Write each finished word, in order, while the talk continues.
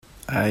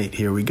All right,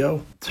 here we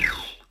go.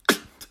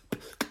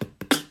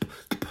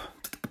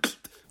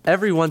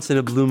 Every once in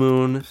a blue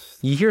moon,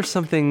 you hear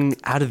something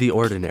out of the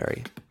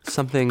ordinary,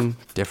 something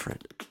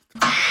different.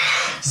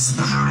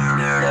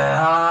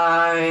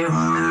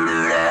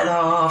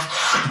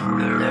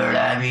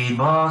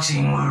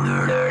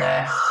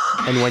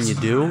 And when you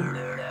do,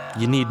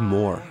 you need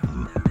more.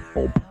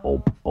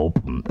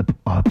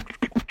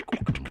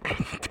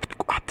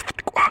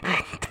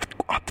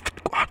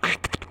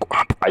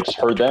 I just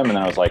heard them and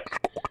I was like,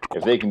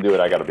 if they can do it,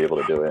 I got to be able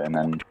to do it. And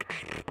then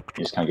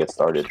you just kind of get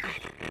started.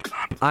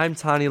 I'm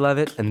Tani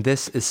Levitt, and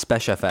this is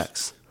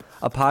SpecFX,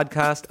 a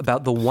podcast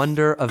about the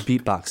wonder of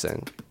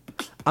beatboxing.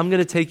 I'm going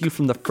to take you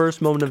from the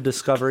first moment of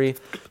discovery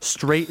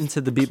straight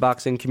into the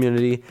beatboxing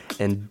community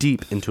and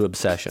deep into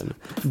obsession,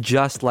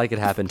 just like it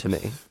happened to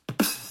me.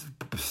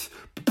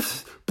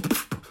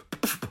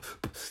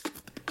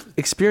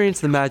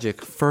 Experience the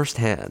magic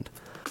firsthand.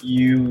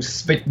 You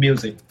speak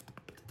music.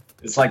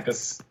 It's like a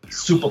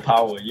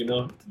superpower, you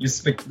know? You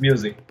speak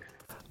music.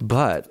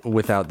 But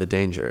without the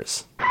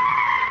dangers.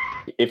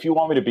 If you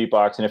want me to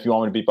beatbox, and if you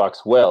want me to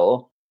beatbox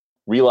well,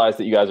 realize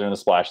that you guys are in the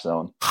splash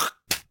zone.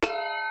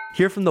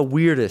 Hear from the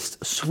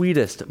weirdest,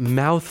 sweetest,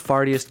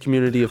 mouth-fartiest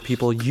community of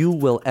people you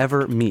will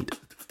ever meet.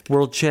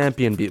 World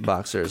champion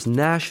beatboxers,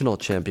 national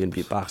champion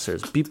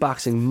beatboxers,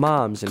 beatboxing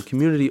moms, and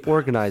community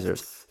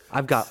organizers.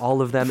 I've got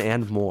all of them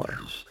and more.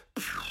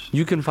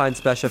 You can find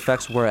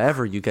SpecFX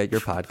wherever you get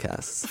your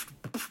podcasts.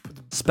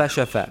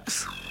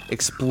 SpecFX.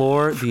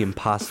 Explore the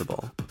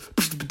impossible.